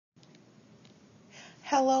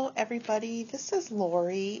Hello everybody, this is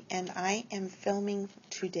Lori and I am filming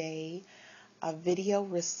today a video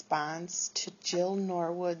response to Jill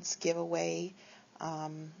Norwood's giveaway.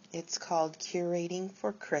 It's called Curating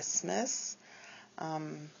for Christmas.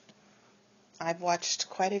 I've watched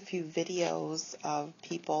quite a few videos of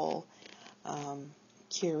people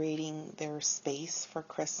curating their space for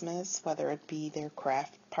Christmas, whether it be their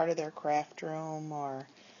part of their craft room or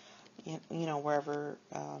wherever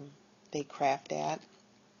they craft at.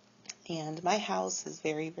 And my house is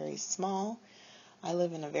very, very small. I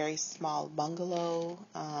live in a very small bungalow,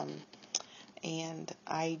 and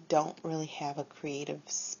I don't really have a creative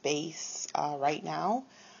space right now.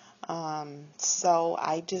 So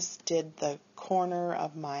I just did the corner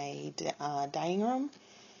of my dining room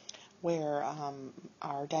where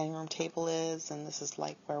our dining room table is, and this is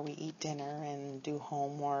like where we eat dinner and do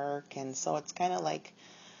homework, and so it's kind of like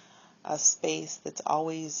a space that's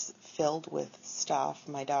always filled with stuff,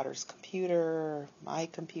 my daughter's computer, my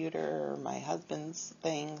computer, my husband's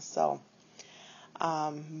things. So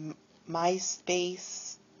my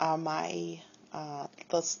space, the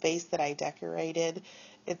space that I decorated,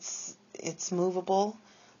 it's movable,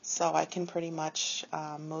 so I can pretty much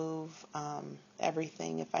move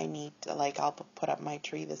everything if I need to. Like, I'll put up my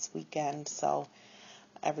tree this weekend, so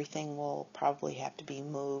everything will probably have to be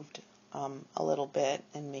moved a little bit,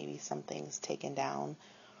 and maybe some things taken down.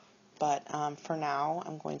 But for now,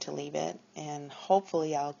 I'm going to leave it, and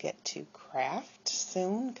hopefully I'll get to craft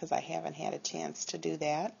soon, because I haven't had a chance to do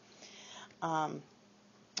that.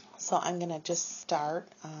 So I'm going to just start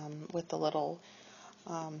with the little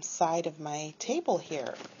side of my table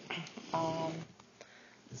here.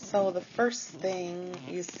 So the first thing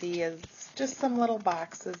you see is just some little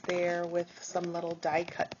boxes there with some little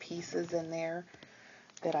die-cut pieces in there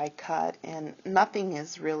that I cut, and nothing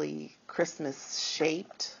is really Christmas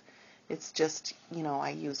shaped. It's just,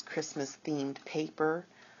 I use Christmas themed paper.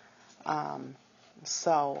 Or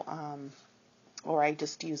I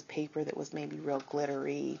just use paper that was maybe real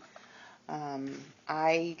glittery.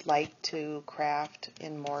 I like to craft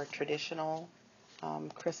in more traditional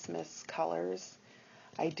Christmas colors.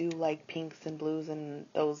 I do like pinks and blues and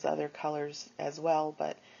those other colors as well,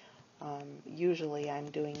 but usually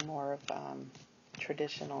I'm doing more of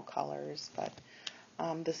traditional colors. But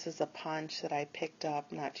this is a punch that I picked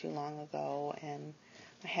up not too long ago, and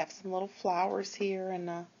I have some little flowers here and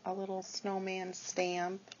a little snowman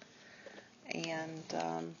stamp, and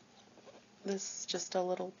this is just a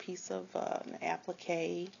little piece of an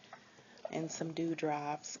applique and some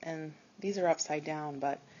dewdrops, and these are upside down,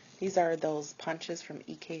 but these are those punches from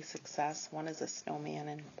EK Success. One is a snowman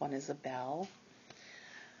and one is a bell.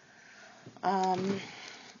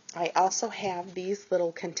 I also have these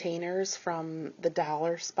little containers from the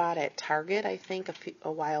dollar spot at Target. I think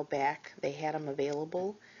a while back they had them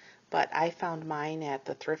available, but I found mine at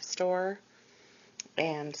the thrift store,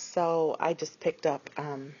 and so I just picked up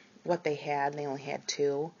what they had, and they only had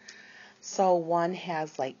two. So one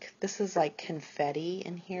has this is like confetti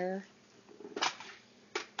in here,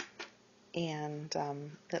 and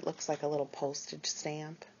it looks like a little postage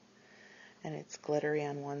stamp. And it's glittery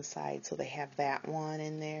on one side, so they have that one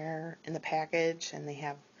in there in the package, and they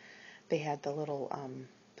had the little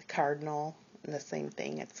the cardinal, and the same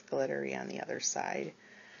thing, it's glittery on the other side,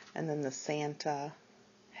 and then the Santa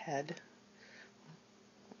head,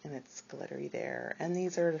 and it's glittery there. And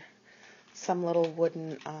these are some little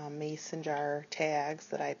wooden mason jar tags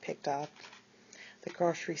that I picked up at the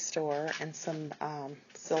grocery store, and some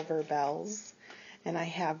silver bells. And I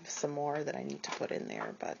have some more that I need to put in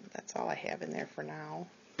there, but that's all I have in there for now.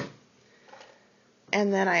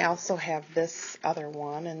 And then I also have this other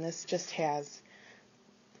one, and this just has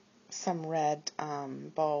some red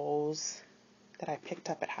bows that I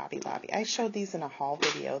picked up at Hobby Lobby. I showed these in a haul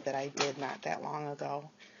video that I did not that long ago.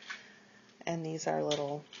 And these are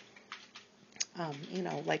little,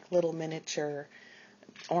 like little miniature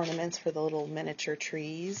ornaments for the little miniature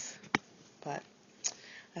trees. But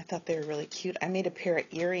I thought they were really cute. I made a pair of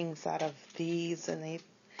earrings out of these, and they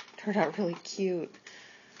turned out really cute.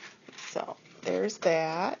 So there's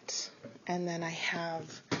that. And then I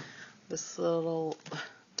have this little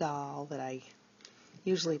doll that I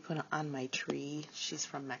usually put on my tree. She's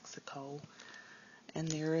from Mexico. And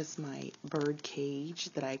there is my bird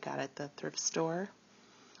cage that I got at the thrift store.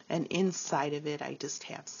 And inside of it, I just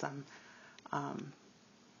have some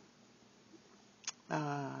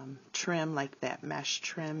trim, like that mesh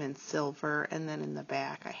trim in silver, and then in the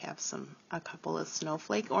back I have a couple of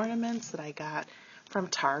snowflake ornaments that I got from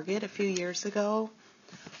Target a few years ago.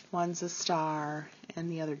 One's a star and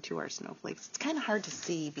the other two are snowflakes. It's kind of hard to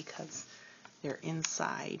see because they're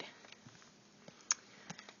inside.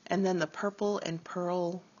 And then the purple and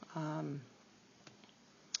pearl,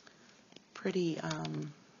 pretty,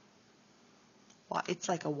 it's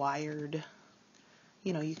like a wired,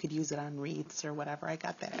 you know, you could use it on wreaths or whatever. I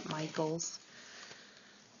got that at Michael's.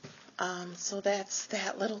 So that's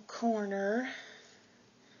that little corner.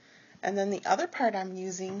 And then the other part I'm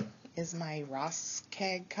using is my Ross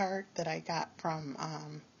Cag cart that I got from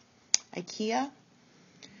IKEA.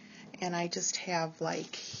 And I just have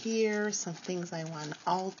like here some things I want to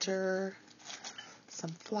alter, some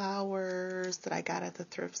flowers that I got at the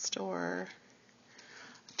thrift store,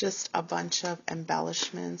 just a bunch of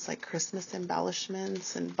embellishments, like Christmas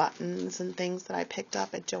embellishments and buttons and things that I picked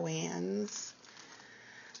up at Joann's,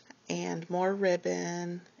 and more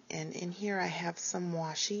ribbon. And in here I have some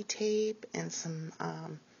washi tape and some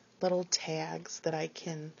little tags that I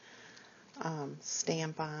can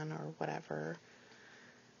stamp on or whatever.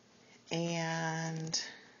 And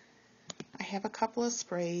I have a couple of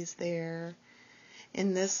sprays there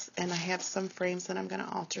in this, and I have some frames that I'm going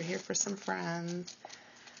to alter here for some friends.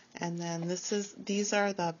 And then these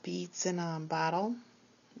are the beads in a bottle.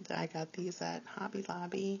 I got these at Hobby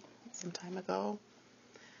Lobby some time ago.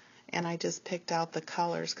 And I just picked out the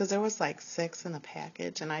colors, because there was like 6 in the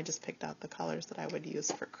package, and I just picked out the colors that I would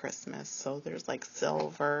use for Christmas. So there's like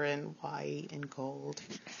silver and white and gold.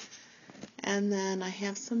 And then I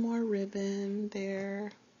have some more ribbon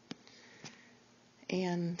there.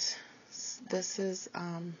 And this is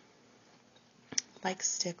like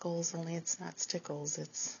stickles, only it's not stickles.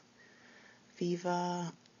 It's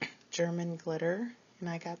Viva German glitter. And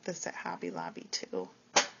I got this at Hobby Lobby too.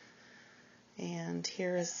 And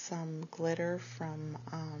here is some glitter from,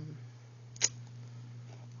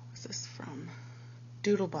 what's this from?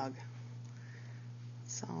 Doodlebug.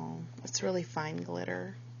 So it's really fine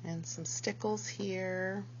glitter. And some stickles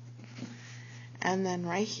here. And then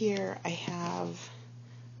right here I have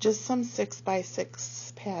just some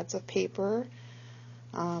 6x6 pads of paper.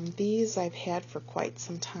 These I've had for quite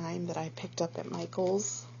some time that I picked up at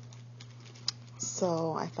Michael's.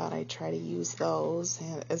 So I thought I'd try to use those,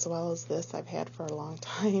 and as well as this I've had for a long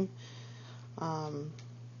time.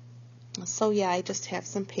 So yeah, I just have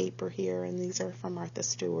some paper here, and these are from Martha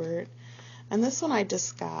Stewart. And this one I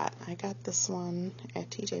just got. I got this one at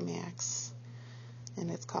TJ Maxx,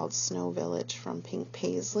 and it's called Snow Village from Pink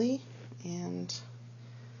Paisley. And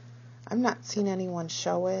I've not seen anyone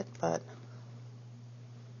show it, but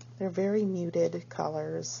they're very muted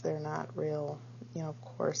colors. They're not real, you know, of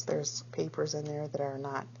course there's papers in there that are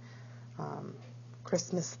not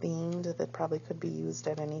Christmas themed that probably could be used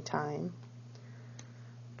at any time.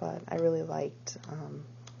 But I really liked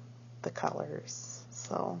the colors.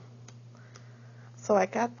 So I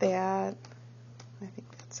got that. I think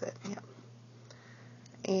that's it, yeah.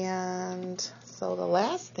 And so the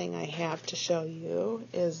last thing I have to show you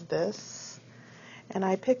is this. And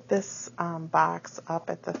I picked this box up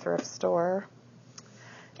at the thrift store.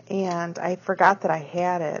 And I forgot that I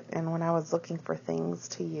had it. And when I was looking for things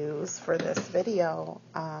to use for this video,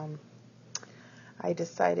 I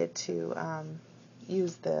decided to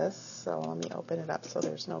use this. So let me open it up so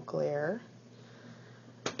there's no glare.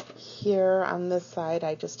 Here on this side,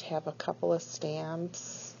 I just have a couple of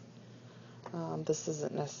stamps. This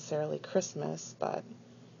isn't necessarily Christmas, but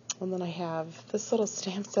and then I have this little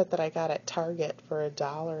stamp set that I got at Target for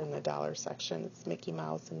 $1 in the dollar section. It's Mickey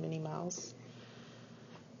Mouse and Minnie Mouse.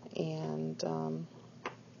 And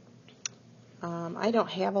I don't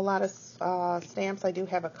have a lot of stamps. I do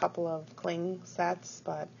have a couple of cling sets,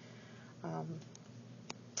 but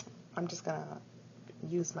I'm just going to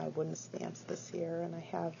use my wooden stamps this year. And I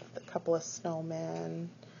have a couple of snowmen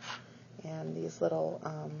and these little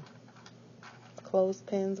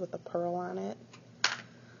clothespins with a pearl on it.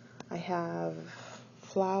 I have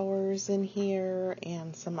flowers in here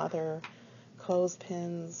and some other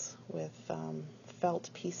clothespins with felt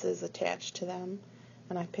pieces attached to them.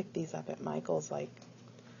 And I picked these up at Michael's like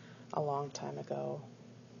a long time ago.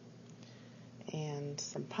 And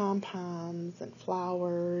some pom-poms and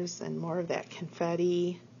flowers and more of that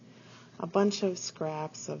confetti. A bunch of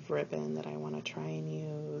scraps of ribbon that I want to try and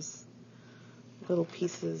use. Little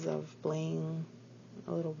pieces of bling.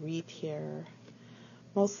 A little wreath here.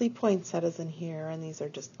 Mostly poinsettias in here, and these are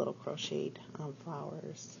just little crocheted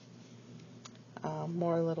flowers.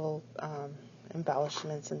 More little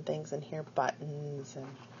embellishments and things in here, buttons and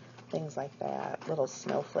things like that, little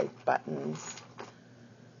snowflake buttons.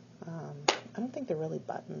 I don't think they're really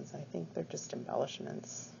buttons. I think they're just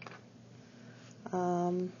embellishments.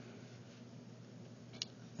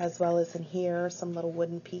 As well as in here, some little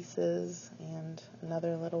wooden pieces and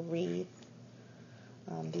another little wreath.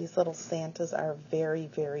 These little Santas are very,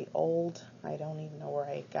 very old. I don't even know where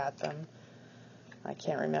I got them. I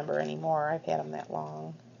can't remember anymore. I've had them that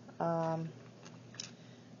long.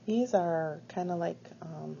 These are kind of like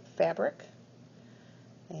fabric,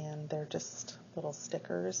 and they're just little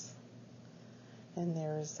stickers. And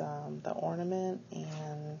there's the ornament,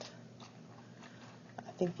 and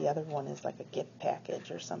I think the other one is like a gift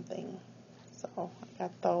package or something. So I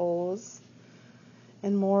got those,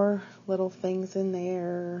 and more little things in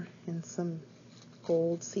there, and some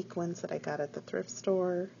gold sequins that I got at the thrift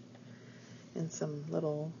store, and some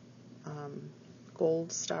little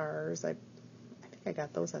gold stars. I think I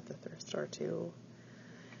got those at the thrift store too.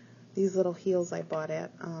 These little heels I bought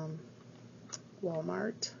at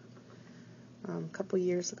Walmart a couple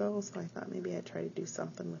years ago, so I thought maybe I'd try to do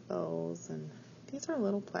something with those. And these are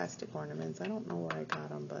little plastic ornaments. I don't know where I got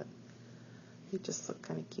them, but they just look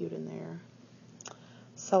kind of cute in there.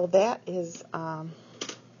 So that is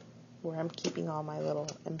where I'm keeping all my little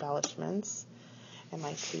embellishments and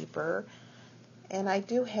my paper. And I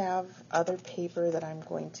do have other paper that I'm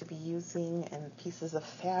going to be using, and pieces of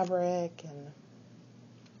fabric and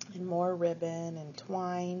more ribbon and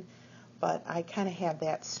twine, but I kind of have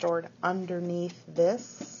that stored underneath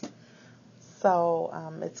this,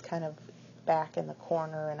 so it's kind of back in the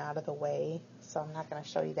corner and out of the way, so I'm not going to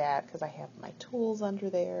show you that because I have my tools under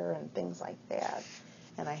there and things like that,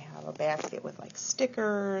 and I have a basket with like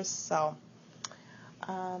stickers. So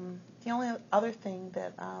the only other thing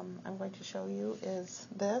that I'm going to show you is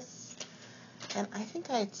this, and I think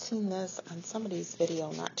I had seen this on somebody's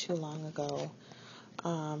video not too long ago.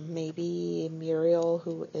 Maybe Muriel,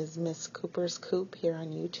 who is Miss Cooper's Coop here on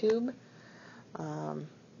YouTube.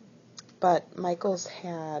 But Michael's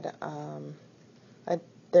had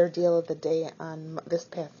their deal of the day on this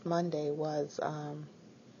past Monday was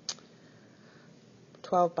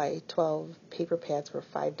 12 by 12 paper pads were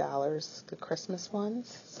 $5, the Christmas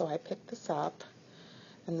ones. So I picked this up,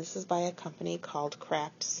 and this is by a company called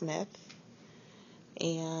Craftsmith,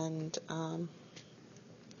 and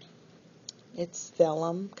it's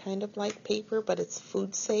vellum kind of like paper, but it's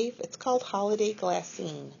food safe. It's called Holiday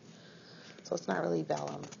Glassine, so it's not really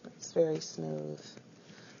vellum. It's very smooth.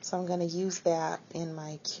 So I'm going to use that in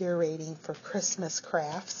my curating for Christmas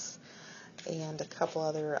crafts, and a couple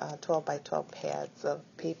other 12 by 12 pads of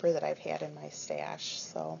paper that I've had in my stash.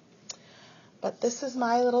 But this is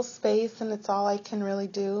my little space, and it's all I can really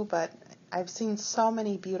do. But I've seen so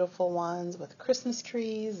many beautiful ones with Christmas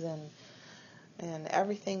trees, and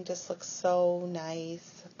everything just looks so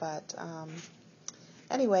nice. But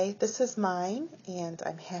anyway, this is mine, and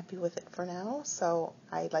I'm happy with it for now. So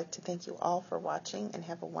I'd like to thank you all for watching, and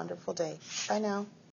have a wonderful day. Bye now.